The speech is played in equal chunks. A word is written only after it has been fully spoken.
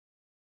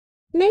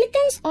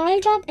Millikan'S oil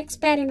drop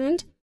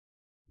experiment.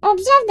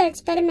 Observe the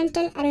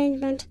experimental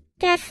arrangement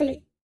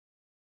carefully.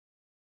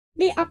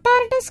 The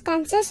apparatus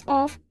consists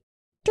of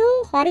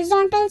two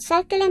horizontal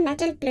circular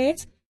metal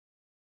plates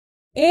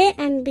A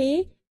and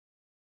B,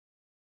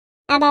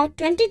 about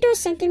 22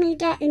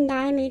 cm in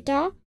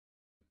diameter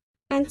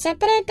and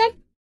separated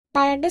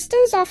by a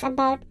distance of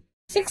about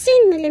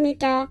 16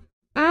 mm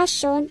as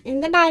shown in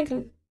the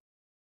diagram.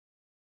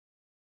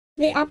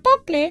 The upper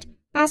plate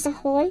has a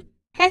hole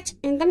H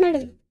in the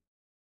middle.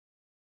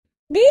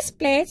 These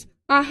plates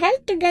are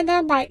held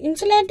together by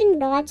insulating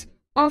rods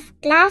of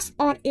glass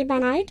or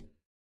ebonite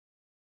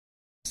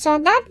so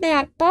that they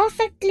are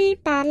perfectly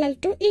parallel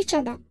to each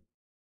other.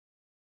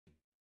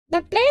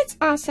 The plates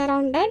are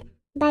surrounded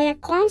by a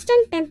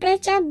constant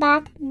temperature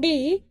bath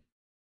D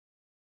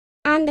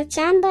and a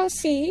chamber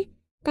C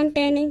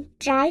containing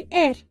dry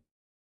air.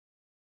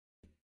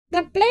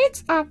 The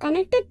plates are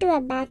connected to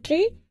a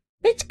battery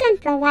which can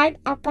provide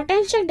a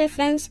potential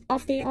difference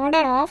of the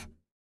order of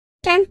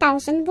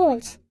 10,000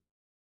 volts.